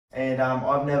and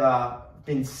I've never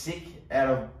been sick out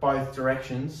of both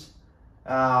directions.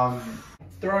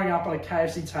 Throwing up on a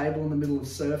KFC table in the middle of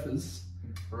surfers.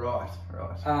 Right.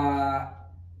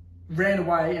 Ran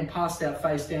away and passed out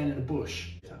face down in a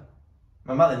bush.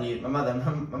 My mother knew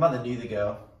the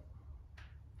girl.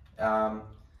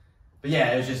 But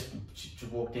yeah, it was just she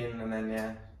walked in and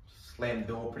then slammed the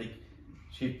door pretty.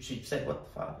 She said, "What the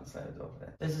fuck?" and slammed the door.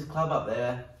 There's this club up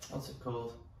there. What's it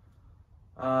called?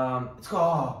 It's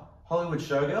called Hollywood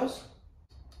Showgirls.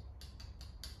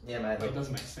 Yeah, mate. It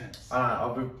doesn't make sense. I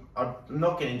don't know. I'm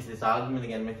not getting into this argument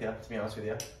again with you, to be honest with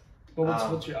you. Well,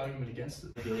 what's your argument against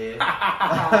it? Yeah.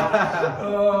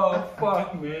 Oh,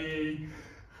 fuck me.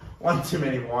 One too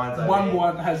many wines.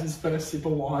 One has his first sip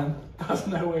of wine.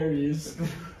 Doesn't know where he is.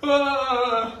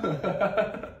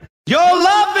 Your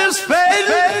love is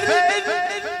fading.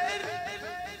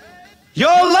 Your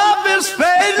love is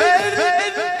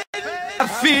fading. I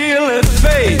feel it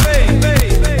fade.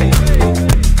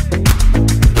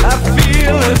 I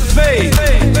feel it fade.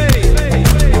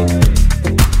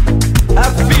 I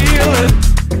feel it.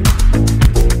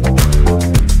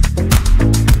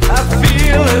 I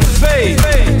feel it fade.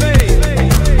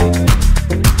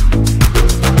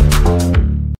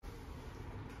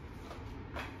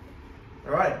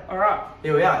 All right.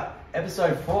 Here we are,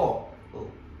 episode 4,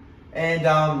 and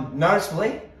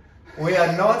noticeably, we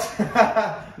are not.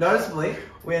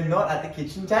 We are not at the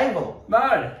kitchen table.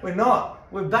 No, we're not.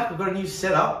 We're back. We've got a new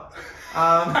setup.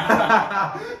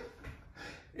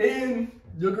 In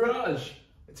your garage.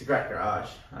 It's a great garage,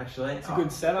 actually. It's a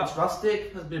good setup. It's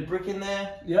rustic. There's a bit of brick in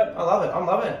there. Yep. I love it. I'm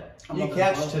loving it. New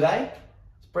couch today.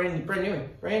 It's brand new.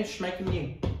 Brand spanking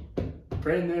new.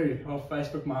 Brand new off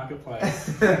Facebook Marketplace.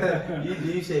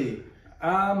 you see.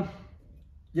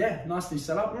 Yeah, nice new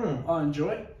setup. I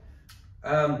enjoy.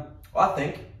 I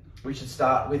think we should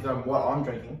start with what I'm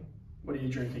drinking. What are you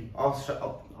drinking? I'll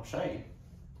show you.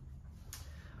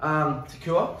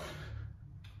 Tequila.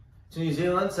 It's New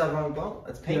Zealand, Sauvignon Blanc.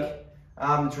 It's pink. Yeah.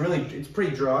 It's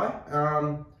pretty dry.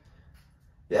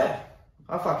 Yeah,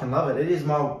 I fucking love it. It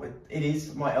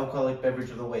is my alcoholic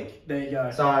beverage of the week. There you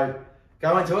go. So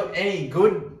go into it. Any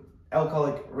good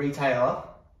alcoholic retailer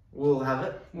will have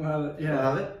it. We'll have it. Yeah. We'll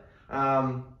have it.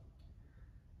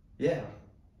 Yeah.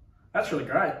 That's really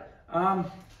great.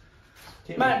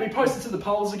 Mate, we posted to the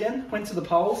polls again. Went to the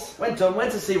polls. Went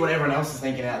to see what everyone else is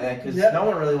thinking out there, because no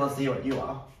one really wants to hear what you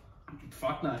are.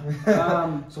 Fuck no.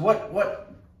 So what?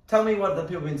 Tell me what the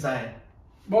people have been saying.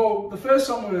 Well, the first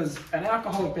one was an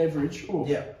alcoholic beverage. Oh,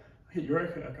 yeah. Hit your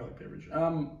alcoholic beverage.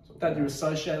 That you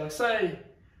associate, like say,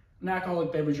 an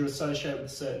alcoholic beverage you associate with a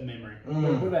certain memory.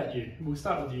 What about you? We'll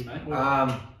start with you, mate.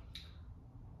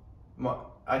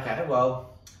 Okay,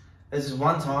 well, this is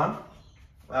one time.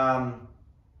 I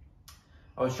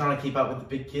was trying to keep up with the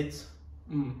big kids.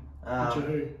 Who?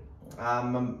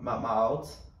 My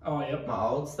olds. Oh, yep. My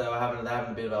olds. They were having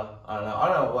a bit of a, I don't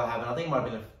know what happened. I think it might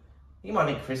have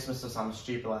been Christmas or something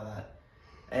stupid like that.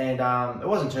 And it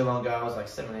wasn't too long ago. I was like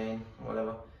 17 or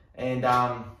whatever. And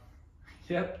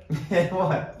yep.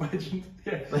 What? Legend.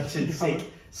 Yeah. Legend.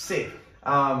 Sick.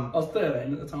 I was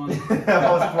 13 at the time.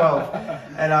 I was 12.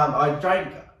 And I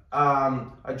drank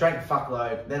a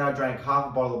fuckload. Then I drank half a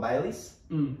bottle of Baileys.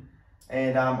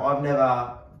 And I've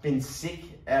never been sick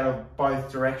out of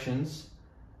both directions.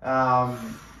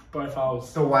 Both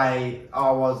holes. The way I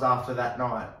was after that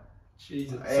night.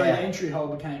 Jesus. So your entry hole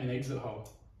became an exit hole.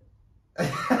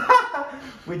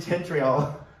 Which entry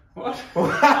hole? What?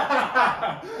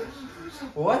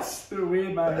 What? Still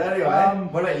weird, mate. Anyway,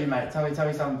 what about you, mate? Tell me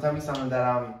something. Tell me something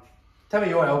that tell me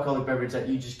your alcoholic beverage that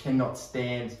you just cannot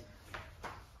stand.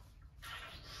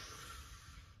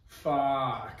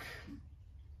 Fuck.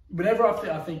 Whenever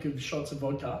I think of shots of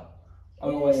vodka, I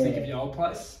always think of your old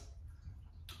place.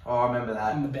 Oh, I remember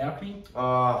that. On the balcony.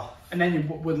 Oh. And then you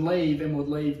would leave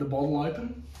the bottle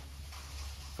open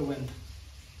for when.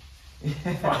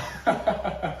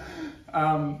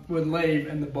 Would leave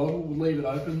and the bottle would leave it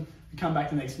open. You come back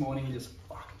the next morning, you just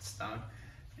fucking stoned.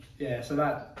 Yeah, so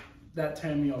that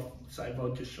turned me off. Say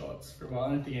vodka shots for a while. I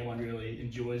don't think anyone really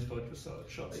enjoys vodka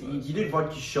shots. You do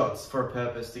vodka shots for a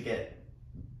purpose to get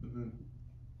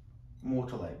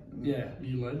mutilated. Yeah,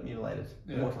 mutilated.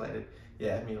 Yeah. Mutilated.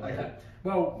 Yeah, mutilated. Okay.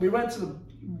 Well,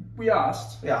 we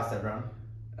asked everyone.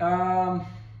 A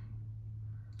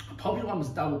popular one was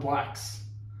double blacks.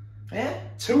 Yeah?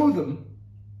 2 of them.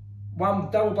 One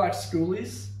double black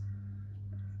schoolies.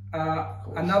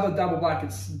 Another double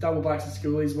blacks at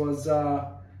schoolies was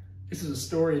this is a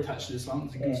story attached to this one.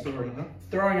 It's a good story.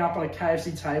 Throwing up on a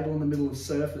KFC table in the middle of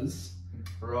surfers.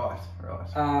 Right.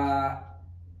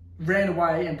 Ran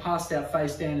away and passed out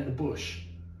face down in a bush.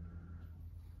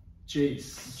 Jeez.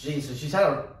 Jeez,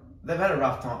 so they've had a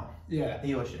rough time. Yeah.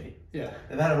 He or she. Yeah.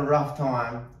 They've had a rough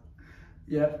time.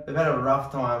 Yep. They've had a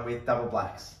rough time with double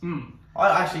blacks. Mm.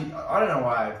 I don't know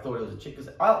why I thought it was a chick,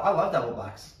 because I love double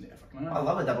blacks. Yeah, fucking I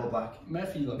love a double black.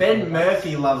 Murphy loves Ben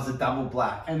Murphy loves a double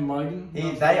black. And Logan.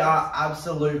 They are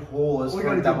absolute whores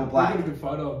for a double black. We got a good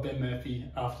photo of Ben Murphy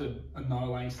after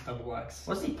annihilating double blacks.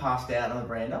 Wasn't he passed out on the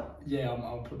veranda? Yeah,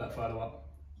 I'll put that photo up.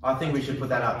 I think we should put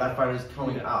that up. That photo is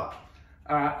coming up.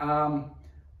 Alright,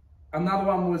 another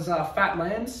one was Fat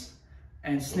Lambs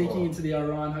and sneaking into the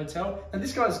Orion Hotel. And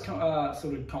this guy's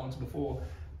sort of commented before.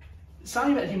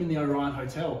 Something about him in the Orion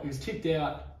Hotel. He was kicked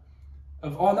out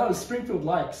of, oh no, it was Springfield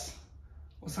Lakes.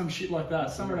 Or some shit like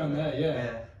that. Somewhere around there,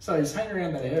 yeah. So he's hanging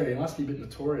around that area. He must be a bit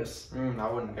notorious. I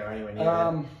wouldn't go anywhere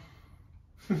near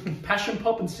there. Passion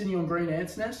Pop and sitting on green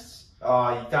ants' nests.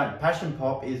 Oh, you don't. Passion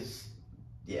Pop is,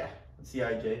 yeah, it's the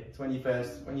OG. It's when you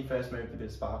first moved a bit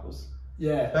of sparkles.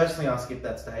 Yeah. Personally, I skipped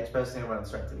that stage. Personally, I went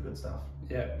straight to the good stuff.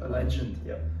 Yeah, a legend.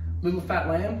 Yep. Little Fat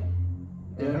Lamb.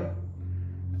 Yeah.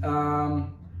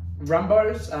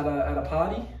 Rumbo's at a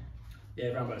party.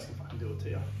 Yeah, Rumbo's can fucking do it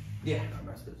to you. Yeah,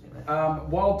 most of it.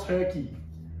 Wild Turkey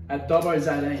at Dobbo's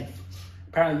 18th.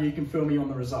 Apparently you can fill me on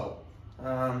the result.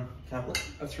 Can't look.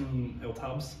 That's from El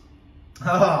Tubbs.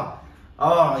 Oh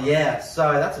yeah.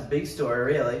 So that's a big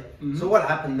story, really. Mm-hmm. So what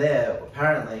happened there?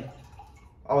 Apparently,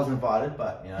 I was invited,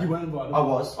 but you know. You weren't invited. I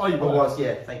was. Oh, you were. I was.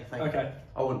 Yeah. Thank you. Okay.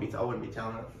 I wouldn't be telling it.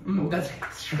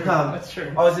 That's true. That's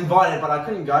true. I was invited, but I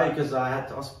couldn't go because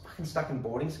I was fucking stuck in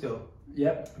boarding school.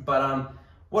 Yep. But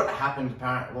what happened?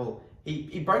 Apparently, well,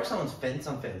 he broke someone's fence.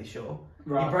 I'm fairly sure.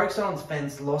 Right. He broke someone's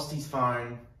fence, lost his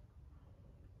phone.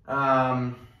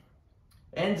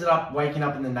 Ended up waking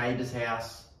up in the neighbour's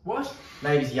house. What?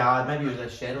 Neighbour's yard. Maybe it was a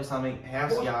shed or something.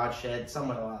 House, yard, shed,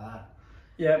 somewhere like that.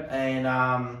 Yep. And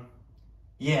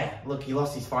yeah, look, he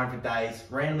lost his phone for days.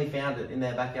 Randomly found it in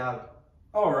their backyard.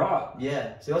 Oh, right.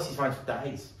 Yeah, so he lost his phone for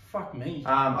days. Fuck me.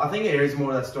 I think there is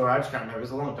more to that story. I just can't remember. It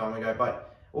was a long time ago, but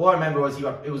all I remember was he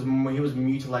was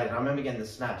mutilated. I remember getting the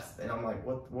snaps, and I'm like,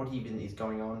 what even is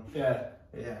going on? Yeah.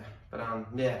 Yeah, but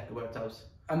yeah, good work, Tubbs.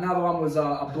 Another one was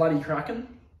a bloody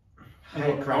Kraken.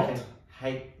 Hate Kraken.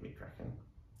 Hate me Kraken.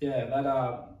 Yeah, that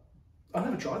I've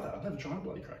never tried that. I've never tried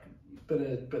bloody Kraken.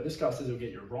 But this guy says it'll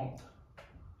get you romped.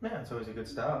 Yeah, it's always a good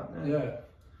start. Yeah.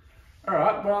 All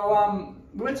right. Well,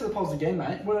 we went to the polls again,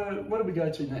 mate. Where do we go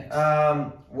to next?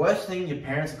 Worst thing your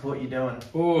parents have caught you doing.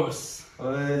 Was.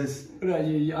 What about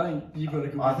you? I think you've got a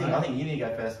good one. I think you need to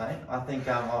go first, mate. I think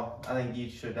you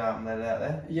should let it out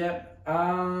there. Yep.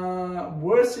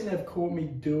 Worst thing they've caught me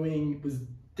doing was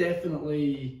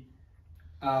definitely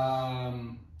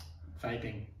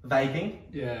vaping. Vaping?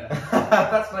 Yeah.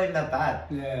 That's not even that bad.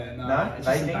 Yeah, no. No? It's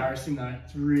Vaping? just embarrassing though.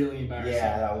 It's really embarrassing.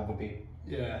 Yeah, that would be.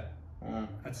 Yeah. Mm.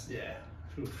 That's, yeah.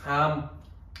 Oof.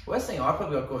 Worst thing I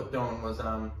probably got caught doing was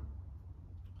I'll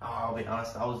be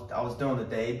honest, I was doing the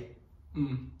deed.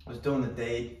 I was doing the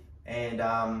deed, and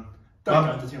don't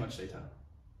go into too much detail.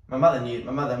 My mother knew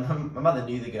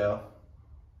the girl.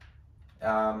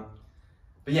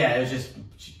 But yeah, it was just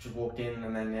she walked in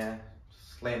and then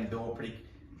slammed the door pretty.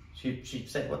 She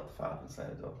said what the fuck and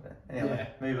slammed the door. Anyway,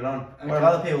 moving on. Okay. What have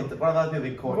other people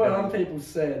been caught doing? What other people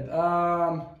said?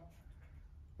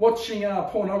 Watching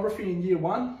pornography in year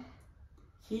 1.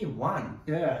 Year 1?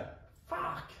 Yeah.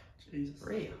 Fuck. Jesus.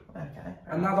 Real. Okay.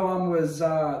 Another one was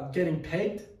getting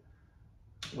pegged.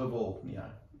 We've all,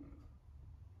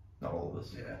 not all of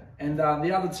us. Yeah. And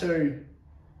the other two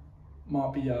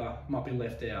might be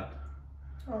left out.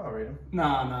 Oh, I'll read them.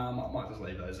 No, might just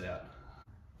leave those out.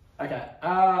 Okay.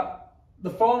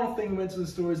 The final thing we went to the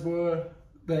stories were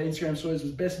the Instagram stories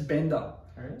was best bender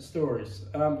stories.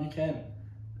 You can.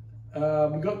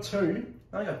 We got 2.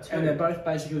 I got 2. And they're both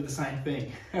basically the same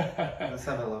thing. Let's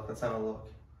have a look.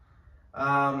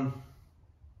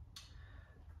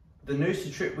 The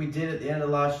Noosa trip we did at the end of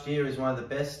last year is one of the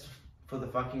best for the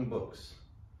fucking books.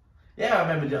 Yeah, I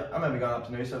remember going up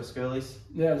to Noosa with schoolies.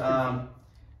 Yeah, it was good.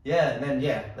 Yeah, and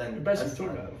then we basically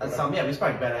talked about it. That's we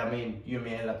spoke about how you and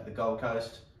me ended up at the Gold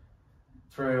Coast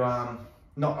through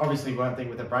not obviously weren't thinking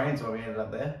with the brains why we ended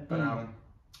up there, but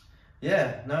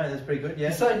yeah, no, that's pretty good. Yeah.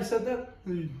 You said that?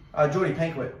 Geordie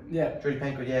Panquet. Yeah. Geordie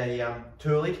Panquet. Yeah, he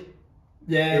toolied.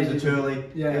 Yeah. He was a toolie.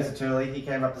 Yeah. He was a toolie. He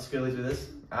came up to schoolies with us.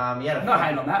 He had no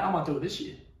hate on that. I might do it this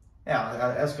year.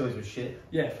 Yeah, our schoolies were shit.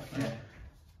 Yeah.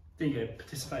 Didn't go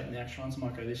participate in the actual ones.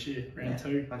 Might go this year, round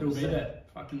 2. It'll be that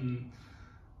fucking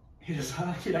hit us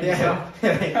hard. Who's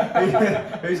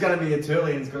going to be a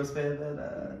toolie in school spare? But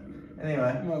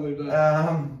anyway. Might leave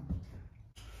that.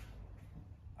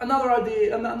 Another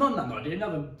idea. Not another idea.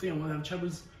 Another thing I want to have a chat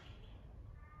was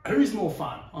Who's more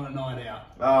fun on a night out?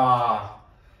 Ah,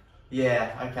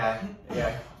 yeah, okay,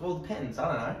 yeah. Well, it depends. I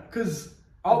don't know. Because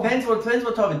Depends what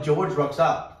type of George rocks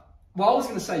up. Well, I was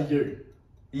going to say you.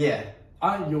 Yeah.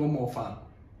 I think you're more fun.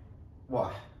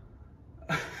 Why?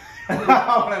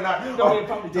 I want to know. You want me to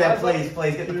pump your Yeah, tires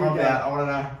please get the pump out. I want to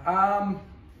know.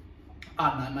 I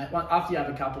don't know, mate. After you have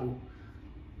a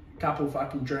couple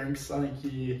fucking drinks, I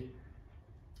think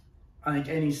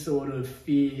any sort of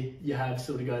fear you have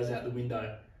sort of goes out the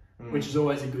window, which is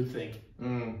always a good thing.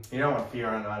 You don't want fear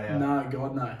on a night out. No,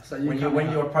 God no. So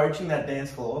when you're approaching that dance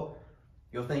floor,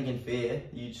 you're thinking fear.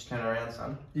 You just turn around,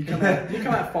 son. You come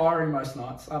out firing most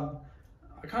nights.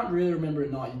 I can't really remember a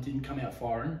night you didn't come out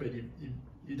firing, but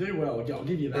you do well. I'll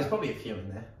give you that. There's probably a few in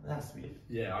there. There has to be.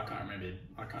 Yeah, I can't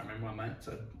remember one, mate.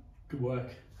 So good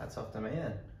work. That's off to me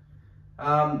then.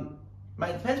 Mate,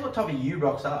 it depends what type of you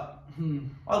rocks up.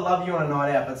 I love you on a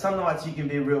night out, but some nights you can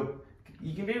be real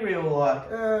like,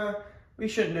 we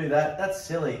shouldn't do that. That's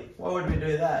silly. Why would we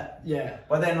do that? Yeah.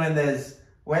 But then when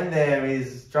there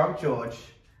is Drunk George,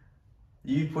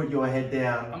 you put your head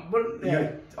down.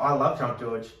 I love Drunk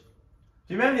George.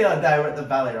 Do you remember the other day we were at the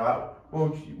Valley, right? We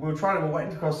were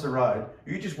waiting to cross the road.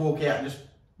 You just walk out and just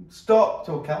stop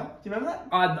to a car. Do you remember that?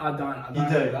 I don't. You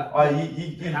do. That.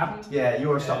 It happened? Yeah, you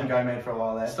were a stop and go man for a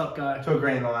while there. Stop go. To a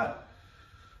green light.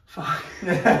 Fuck.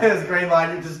 There's a green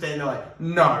light, you just stand there like,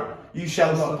 no, you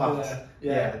shall not pass.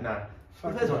 Yeah, no.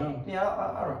 Fucking hell. Yeah,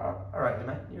 I reckon,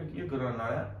 mate. You're good on a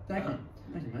night out. Thank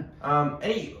you,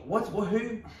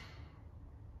 mate.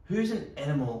 Who's an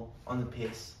animal on the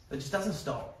piss that just doesn't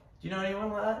stop? Do you know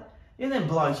anyone like that? You know them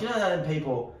blokes, you know them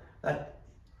people that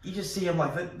you just see them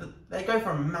like, they go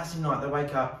for a massive night, they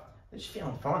wake up, they're just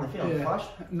feeling fine, they're feeling flush.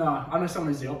 No, I know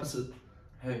someone who's the opposite.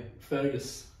 Who?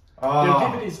 Fergus.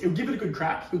 Oh. He'll give it a good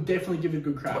crack. He'll definitely give it a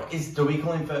good crack. Do we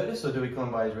call him Fergus or do we call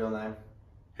him by his real name?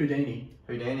 Houdini.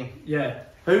 Yeah.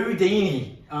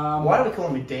 Houdini. Why do we call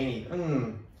him Houdini?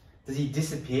 Does he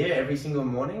disappear every single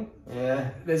morning?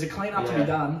 Yeah. There's a clean up to be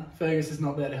done. Fergus is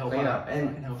not there to help out.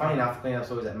 And funny enough, clean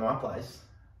up's always at my place.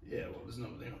 Yeah, well, they're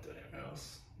not doing anything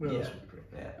else. Where else would be great?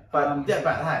 Yeah. But hey,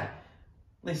 at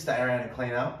least stay around and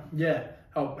clean up. Yeah.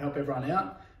 Help everyone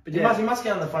out. But He must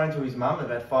get on the phone to his mum at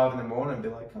about 5 in the morning and be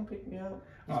like, come pick me up.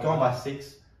 He's gone by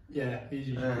 6. Yeah,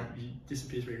 he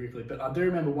disappears very quickly. But I do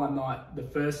remember one night, the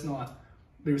first night,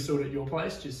 we were sort of at your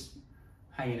place, just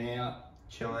hanging out,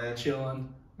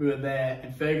 chilling. We were there,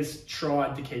 and Fergus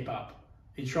tried to keep up.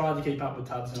 He tried to keep up with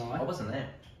Tubbs and I. I wasn't there.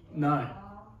 No.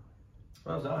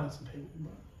 Where was I? Some people.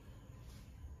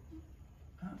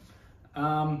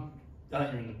 I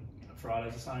think you're in the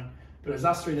Fridays or something. But it was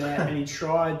us three there, and he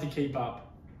tried to keep up.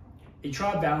 He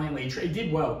tried valiantly. He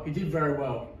did well. He did very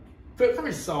well for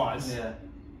his size. Yeah.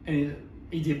 And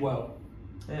he did well.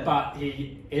 Yeah. But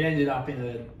it ended up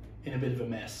in a bit of a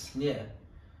mess. Yeah.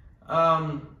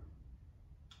 I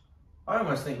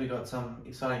almost think we got some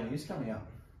exciting news coming up.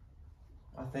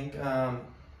 I think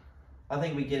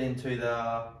we get into we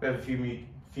have a few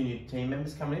new team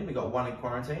members coming in. We got one in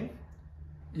quarantine.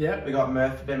 Yeah. We got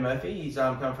Ben Murphy. He's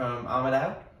come from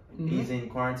Armidale. Mm-hmm. He's in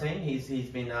quarantine. He's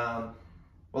been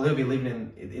he'll be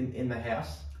living in the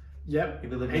house. Yep. He'll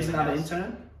be living he's in the another house.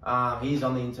 intern. He's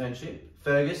on the internship.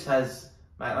 Fergus has,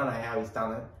 mate, I don't know how he's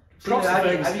done it. Props to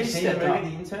Fergus. Have you seen the movie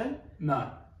The Intern?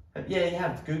 No. Yeah, you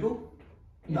have. Google?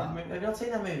 No. Have you not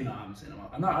seen that movie? No, I haven't seen it.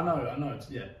 I know. It's,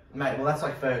 yeah. Mate, well, that's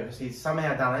like Fergus. He's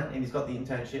somehow done it, and he's got the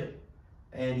internship.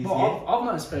 And he's I've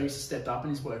noticed Fergus has stepped up in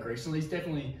his work recently. He's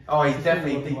definitely...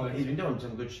 he's been doing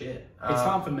some good shit. It's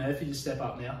time for Murphy to step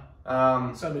up now.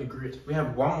 So a bit of grit. We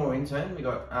have one more intern. We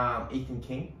got Ethan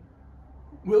King.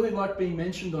 Will he like being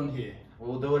mentioned on here?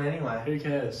 We'll do it anyway. Who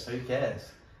cares?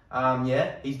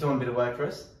 Yeah, he's doing a bit of work for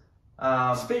us.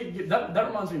 That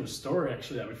reminds me of a story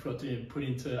actually that we forgot to put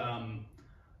into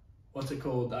what's it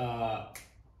called?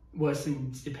 Worst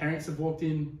things your parents have walked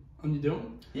in on you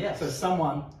doing. Yeah. So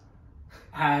someone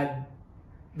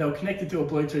they were connected to a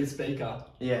Bluetooth speaker.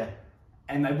 Yeah.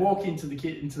 And they walk into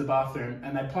the bathroom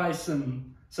and they play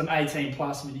some 18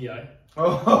 plus video.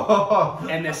 Oh.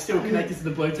 And they're still connected to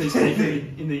the Bluetooth speaker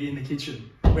in the kitchen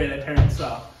where their parents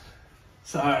are.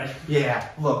 So yeah,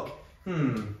 look.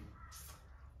 Done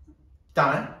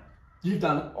it. You've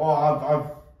done it.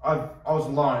 Oh, I was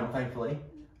alone, thankfully.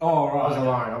 Oh right. I was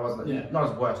alone. I wasn't. Yeah. Not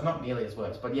as worse. Not nearly as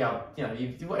worse. But yeah,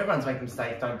 everyone's making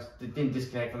mistakes. Didn't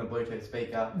disconnect from the Bluetooth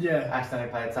speaker. Yeah. Accidentally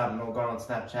played something or gone on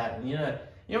Snapchat. And you know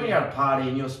when you're at a party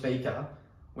and your speaker,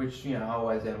 which I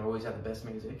always am. I always have the best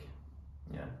music.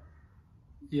 Yeah.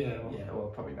 Yeah.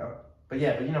 Well, probably not. But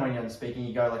when you're on the speaker,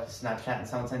 you go like to Snapchat and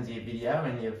someone sends you a video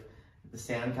and you've the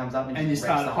sound comes up and you just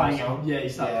start wrecks the whole playing. song. Yeah, you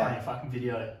start playing a fucking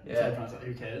video. Yeah. So everyone's like,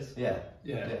 who cares? Yeah.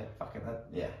 Yeah. Fucking that.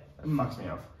 Yeah. That fucks me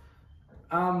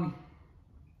off.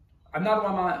 Another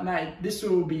one, mate. This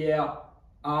will be out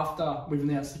after we've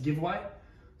announced the giveaway.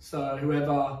 So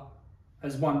whoever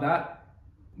has won that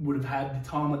would have had the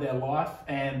time of their life,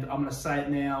 and I'm going to say it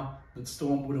now that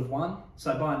Storm would have won.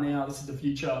 So by now, this is the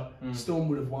future. Storm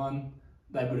would have won.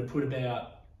 They would have put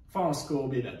about, final score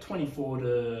would be about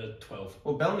 24-12.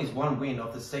 Well, Bellamy's one win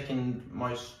of the second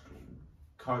most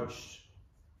coached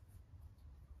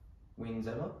wins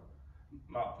ever.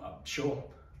 Sure.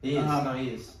 He is. No, he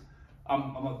is.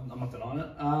 I'm not denying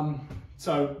it.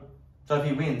 So if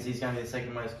he wins, he's going to be the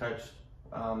second most coached.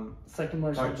 second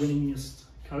most coach. winningest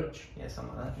coach. Yeah,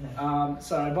 something like that. Yeah.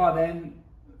 So by then,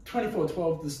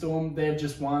 24-12 the Storm, they've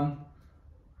just won.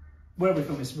 Where we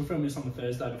film this? We filmed this on the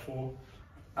Thursday before.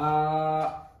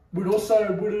 Would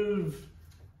have,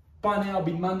 by now,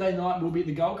 be Monday night, we'll be at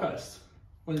the Gold Coast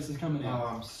when this is coming out. Oh,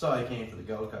 I'm so keen for the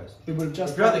Gold Coast. We would have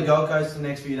just if you're at the Gold Coast the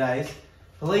next few days,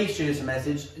 please shoot us a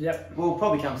message. Yep. We'll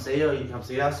probably come see you, or you can come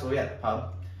see us. We'll be at the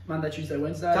pub. Monday, Tuesday,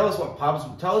 Wednesday. Tell us what pubs.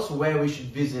 Tell us where we should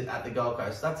visit at the Gold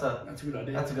Coast. That's a good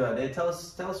idea. That's a good idea. Tell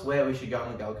us where we should go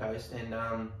on the Gold Coast and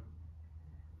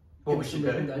what we should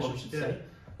do. What we should see.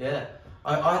 Yeah.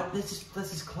 There's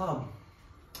this club.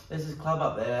 There's this club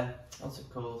up there. What's it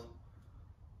called?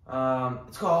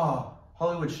 It's called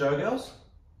Hollywood Showgirls.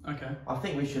 Okay. I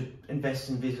think we should invest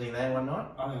in visiting there one night.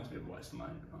 I think it's a bit of a waste of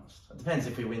money, to be honest. It depends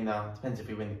if we win though. Depends if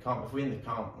we win the comp. If we win the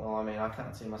comp, well, I mean, I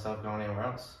can't see myself going anywhere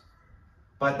else.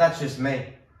 But that's just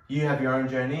me. You have your own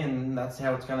journey, and that's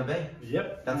how it's going to be.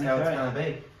 Yep. That's how it's going to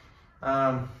be.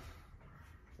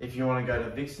 If you want to go to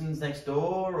Vixen's next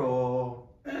door, or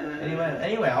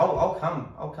anyway, I'll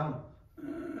come.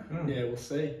 Yeah, we'll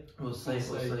see. We'll see.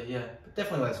 Yeah, but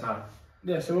definitely let us know.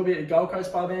 Yeah, so we'll be at the Gold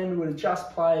Coast by then. We would have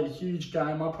just played a huge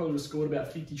game. I probably would have scored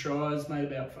about 50 tries, made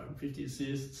about fucking 50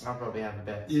 assists. I'll probably have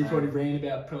about. You probably ran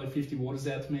about 50 waters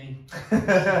out to me.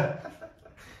 Yeah,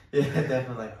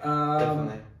 definitely.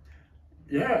 Definitely.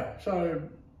 Yeah, so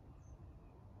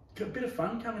got a bit of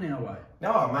fun coming our way.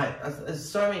 Oh, mate, there's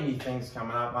so many things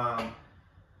coming up.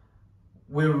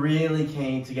 We're really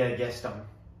keen to get a guest on.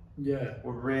 Yeah.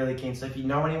 We're really keen. So if you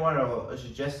know anyone or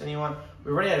suggest anyone,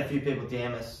 we've already had a few people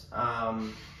DM us.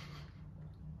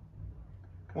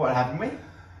 What, haven't we?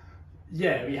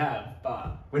 Yeah, we have,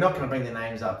 but we're not going to bring their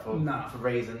names up for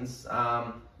reasons.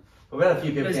 We've had a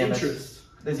few people DM us.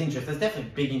 There's interest. There's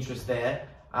definitely big interest there.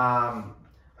 I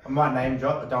might name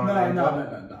drop, but don't name drop.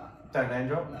 No. Don't name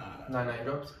drop? No name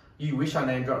drops. You wish I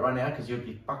name drop right now because you'd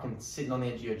be fucking sitting on the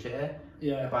edge of your chair.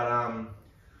 Yeah.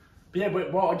 But yeah,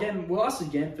 but we'll ask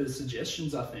again for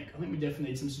suggestions, I think. I think we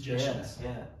definitely need some suggestions.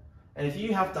 Yeah. And if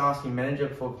you have to ask your manager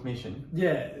for permission,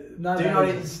 do not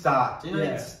even start. Do not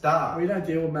even start. We don't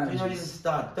deal with managers. Do not even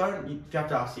start. If you have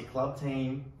to ask your club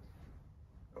team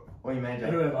or your manager.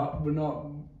 Whoever, we're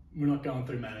not going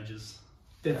through managers.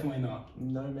 Definitely not.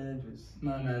 No managers.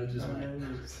 No managers, mate.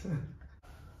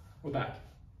 We're back.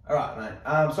 Alright,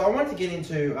 mate. So I wanted to get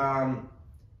into a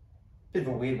bit of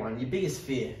a weird one. Your biggest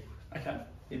fear. Okay.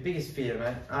 Your biggest fear,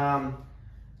 mate. And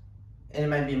it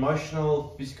may be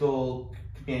emotional, physical,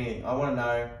 could be anything. I want to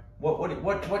know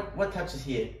what touches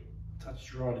here.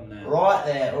 Touches right in there. Right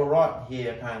there, or right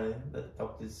here. Apparently, the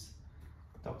doctors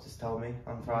told me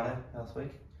on Friday last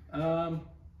week.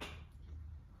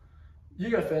 You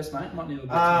go first, mate. Might need a bit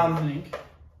of time to think.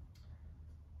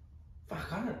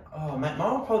 Fuck, I don't. Oh, mate,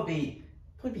 mine would probably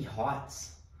be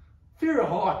heights. Fear of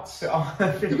heights.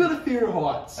 You've got a fear of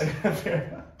heights. I got a fear of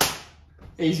heights.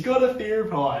 He's got a fear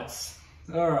of heights.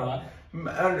 All right.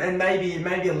 And maybe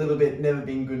a little bit never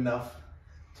been good enough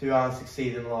to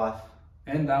succeed in life.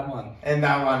 And that one.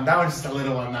 That one's just a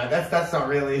little one though. That's not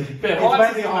really. But it's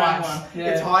heights mainly heights. Yeah.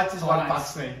 It's heights is what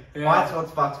fucks me. Yeah. Heights what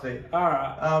fucks me. All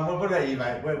right. What about you,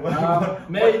 mate?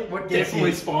 What gets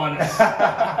definitely you? spinous. Tell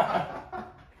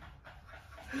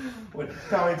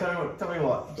me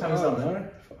what. Tell me something. No.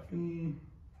 Fucking.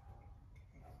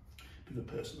 Bit of a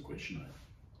personal question, mate.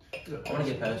 I want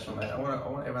to get personal, mate. I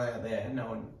want everything out there. No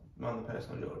one the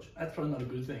personal, George. That's probably not a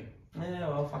good thing. Yeah,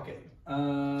 well, fuck it. Too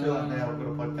late now. We've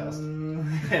got a podcast.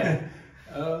 Yeah.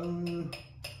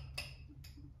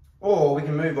 Or we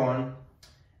can move on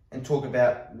and talk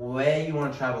about where you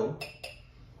want to travel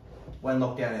when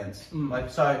lockdown ends. Like,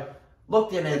 so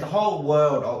lockdown ends, the whole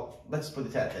world. Let's put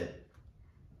this out there.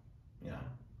 You know,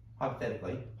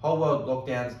 hypothetically, whole world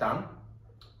lockdown's done.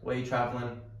 Where are you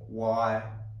traveling? Why?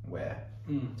 Where?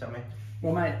 Tell me.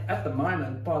 Well, mate, at the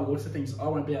moment, by the looks of things, I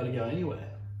won't be able to go anywhere.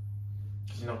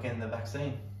 Because you're not getting the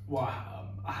vaccine. Well,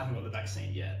 I haven't got the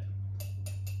vaccine yet.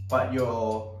 But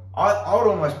you're I would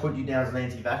almost put you down as an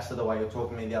anti-vaxxer the way you were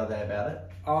talking to me the other day about it.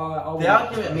 The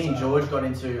argument me and George got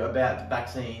into about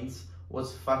vaccines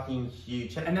was fucking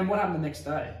huge. And then what happened the next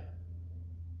day?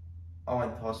 I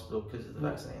went to the hospital because of the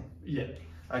vaccine. Yeah.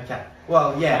 Okay.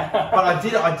 Well, yeah, but I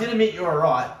did admit you were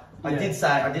right. I Yeah. did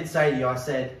say to you, I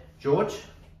said, George,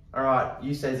 all right,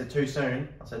 you said, is it too soon?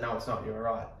 I said, no, it's not. You're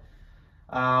right.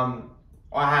 I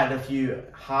had a few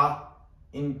heart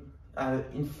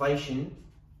inflation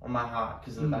on my heart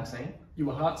because of the vaccine. You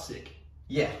were heart sick.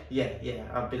 Yeah.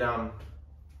 A bit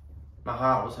my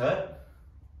heart was hurt.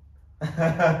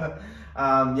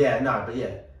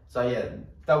 So yeah,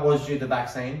 that was due to the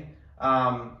vaccine.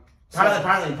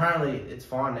 Apparently it's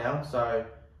fine now. So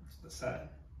that's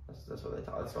what they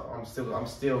told. That's what I'm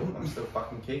still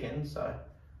fucking kicking. So,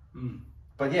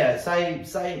 but yeah,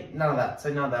 say none of that.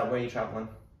 Say none of that. Where are you traveling?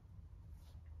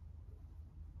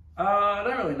 I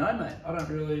don't really know, mate. I don't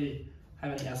really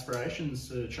have any aspirations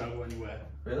to travel anywhere.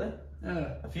 Really?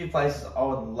 Yeah. A few places I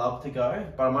would love to go,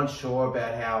 but I'm unsure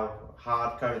about how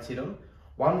hard COVID's hit them.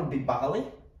 One would be Bali,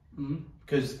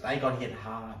 because they got hit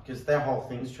hard, because their whole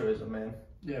thing's tourism, man.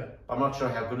 Yeah. I'm not sure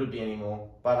how good it'd be anymore,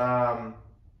 but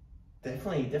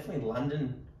definitely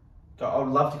London. I would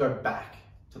love to go back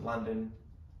to London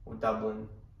or Dublin,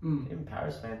 even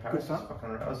Paris, man. Paris is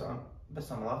fucking best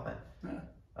time of my life, man.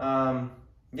 Yeah.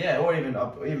 Yeah, or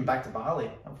even back to Bali.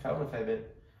 I've travelled a fair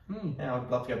bit. Yeah, I'd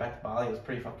love to go back to Bali. It was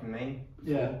pretty fucking mean.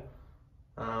 Yeah.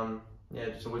 Yeah,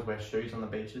 just always wear shoes on the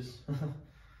beaches.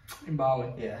 In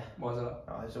Bali. Yeah. Why's that?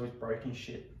 Oh, there's always broken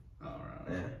shit. Oh,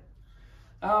 right.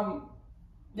 Yeah.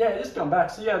 Yeah, just going back.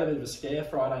 So you had a bit of a scare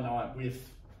Friday night with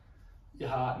your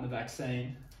heart and the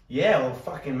vaccine. Yeah, well,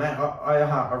 fucking man,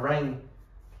 I rang.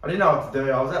 I didn't know what to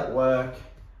do. I was at work,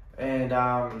 and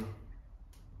I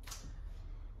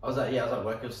was at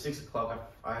work. It was 6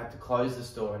 o'clock. I had to close the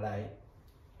store at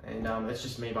 8, and it's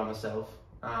just me by myself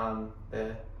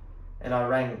there. And I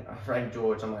rang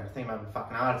George. I'm like, I think I'm having a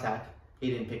fucking heart attack. He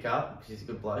didn't pick up because he's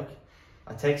a good bloke.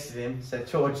 I texted him, said,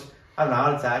 George, I'm having a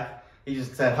heart attack. He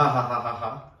just said, ha ha ha ha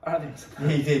ha. I don't think so.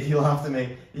 He did. He laughed at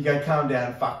me. You go, calm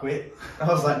down, fuckwit. I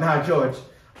was like, no, George,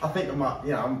 I think I might,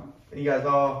 he goes,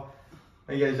 oh,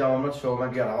 I'm not sure.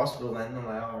 Maybe go to hospital then. I'm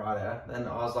like, oh, right, yeah. Then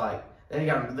I was like, then it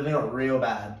got real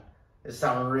bad. There's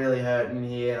something really hurting in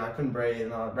here, and I couldn't breathe.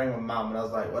 And I rang my mum, and I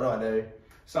was like, what do I do?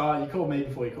 So you called me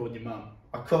before you called your mum.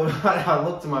 I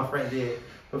looked at my friend here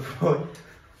before.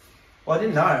 Well, I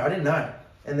didn't know.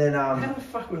 And then How the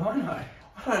fuck would I know?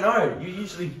 I don't know.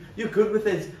 You're good with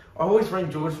this. I always ring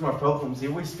George for my problems. He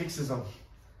always fixes them.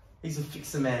 He's a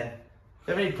fixer, man. If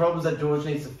you have any problems that George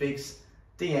needs to fix,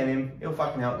 DM him. He'll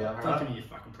fucking help you. All right? Don't give me your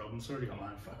fucking problems. I've already got my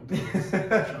own fucking problems. I'm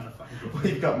trying to fucking get Well,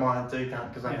 you've got mine too, cunt,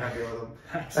 because I can't deal with them.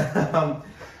 Thanks.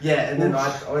 Yeah, and then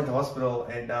I went to hospital,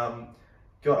 and I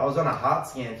was on a heart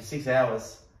scan for 6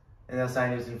 hours, and they were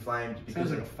saying it was inflamed because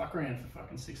Sounds like a fuck around for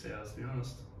fucking 6 hours, to be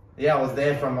honest. Yeah, I was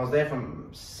there from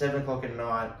 7 o'clock at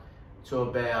night to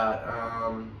about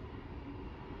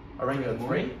I rang you at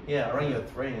 3. Yeah, I rang you at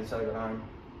 3 and so I got home.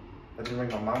 I didn't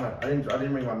ring my mum. I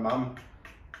didn't ring my mum.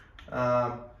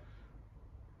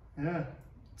 Yeah.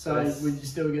 So would you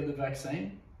still get the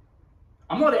vaccine?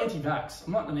 I'm not anti-vax.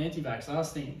 I'm not an anti-vax. I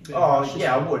just think.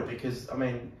 I would, because I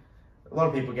mean, a lot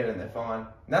of people get it and they're fine. And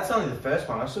that's only the first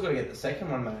one. I still got to get the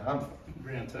second one, mate.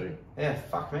 Round 2. Yeah,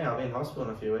 fuck me. I'll be in hospital in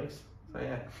a few weeks. So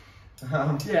yeah.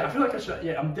 Yeah, I feel like I should.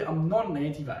 Yeah, I'm not an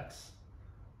anti-vax.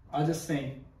 I just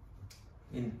think.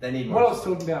 They need more. What I was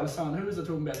talking about with someone. Who was I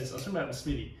talking about this? I was talking about with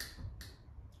Smithy.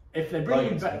 If they're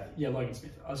bringing back, Logan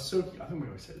Smith. I think we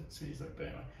always said Smithy's like, but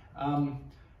anyway.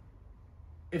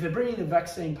 If they're bringing a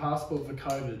vaccine passport for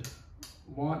COVID,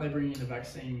 why aren't they bringing a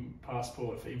vaccine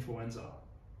passport for influenza?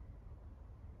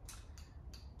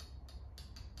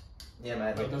 Yeah,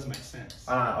 mate. It doesn't make sense.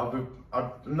 I'm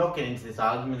not getting into this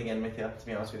argument again with you, to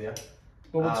be honest with you.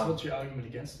 Well, what's your argument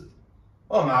against it?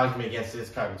 Well, my argument against it is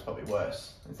COVID's probably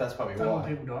worse. That's probably why. Don't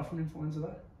people die from influenza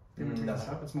though? No.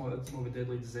 It's more of a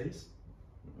deadly disease.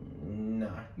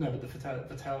 No. No, but the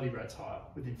fatality rate's higher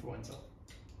with influenza.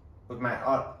 Look, mate,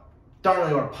 I don't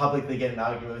really want to publicly get an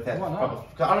argument with that. Why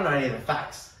not? Because I don't know any of the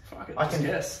facts. Fuck it. I can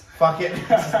guess. Fuck it.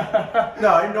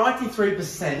 No,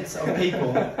 93% of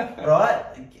people, right?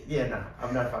 Yeah, no,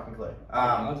 I've no fucking clue.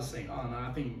 I just think, oh no,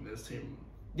 I think there's too.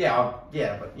 Yeah,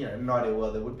 but in an ideal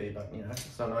world there would be, but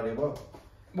it's not an ideal world.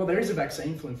 Well, there is a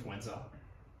vaccine for influenza.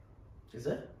 Is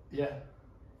it? Yeah.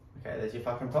 Okay, there's your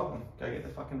fucking problem. Go get the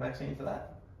fucking vaccine for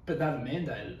that. But they haven't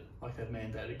mandated it, like they've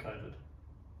mandated COVID.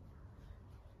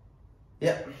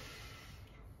 Yep.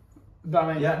 But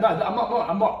I mean, no,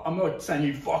 I'm not saying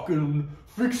you fucking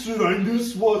fix it and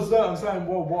this was that. I'm saying,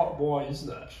 well, why is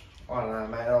that? I don't know,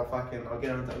 mate. I'll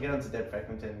get onto Deb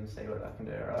Freckington and see what I can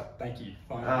do. Alright. Thank you.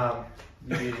 Fine.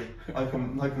 Local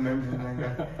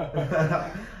member.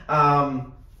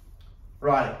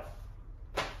 Right.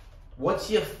 What's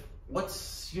your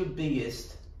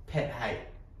biggest pet hate?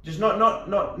 Just not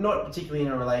particularly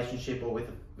in a relationship or with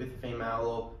a female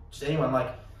or just anyone.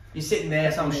 Like you're sitting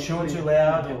there, someone's chewing too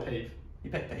loud. Your pet peeve.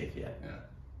 Your pet peeve, yeah.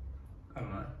 I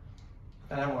don't know.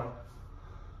 I don't have one.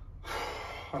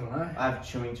 I don't know. I have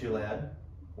chewing too loud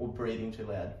or breathing too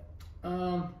loud.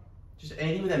 Just Just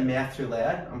anything with their mouth too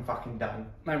loud, I'm fucking done.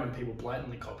 maybe when people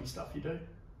blatantly copy stuff you do.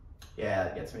 Yeah,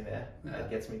 that gets me there. Yeah. That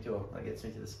gets me to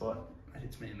the spot. That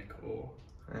hits me in the core.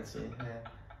 That's it. Yeah.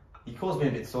 He calls me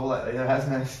a bit sore lately, though,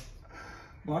 hasn't he?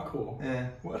 My core. Yeah.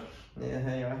 What? Yeah.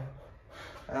 Anyway.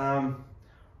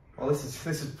 Well, this is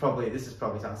probably us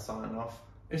signing off.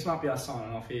 This might be us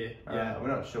signing off here. Yeah.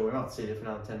 We're not sure. We might sit here for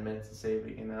another 10 minutes to see if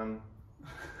we can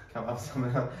come up with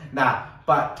something else. Nah.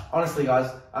 But honestly, guys,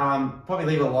 probably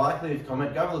leave a like, leave a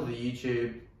comment, go have a look at the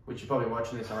YouTube, which you're probably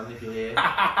watching this on if you're here.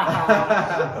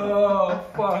 Oh,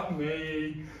 fuck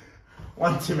me.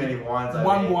 One too many wines. Over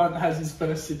One here. wine has his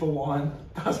first sip of wine,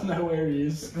 doesn't know where he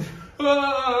is.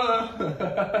 Yeah,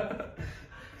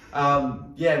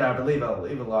 no, but leave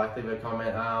a like, leave a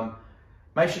comment.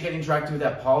 Make sure you get interactive with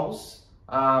our polls.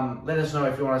 Let us know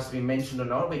if you want us to be mentioned or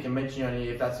not. We can mention you on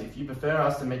here if you prefer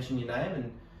us to mention your name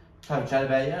and have a chat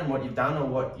about you and what you've done or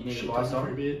what you need Shit advice talking for a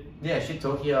on. bit. Yeah, shit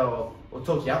talk you or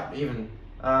talk you up even.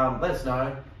 Let us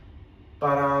know.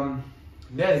 But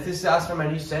yeah, this is us from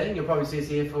our new setting. You'll probably see us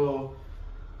here for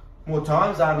more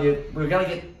times. We're going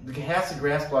to get the House of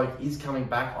Grouse bloke is coming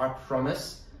back, I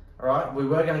promise. All right, we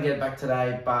were going to get it back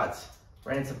today, but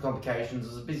ran into some complications. It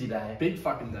was a busy day. Big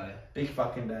fucking day. Big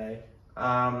fucking day.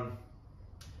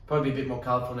 Probably be a bit more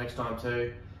colourful next time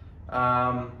too.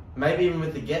 Maybe even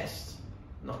with the guest.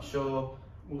 Not sure.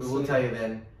 We will tell you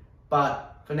then.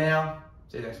 But for now,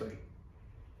 see you next week.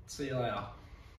 See you later.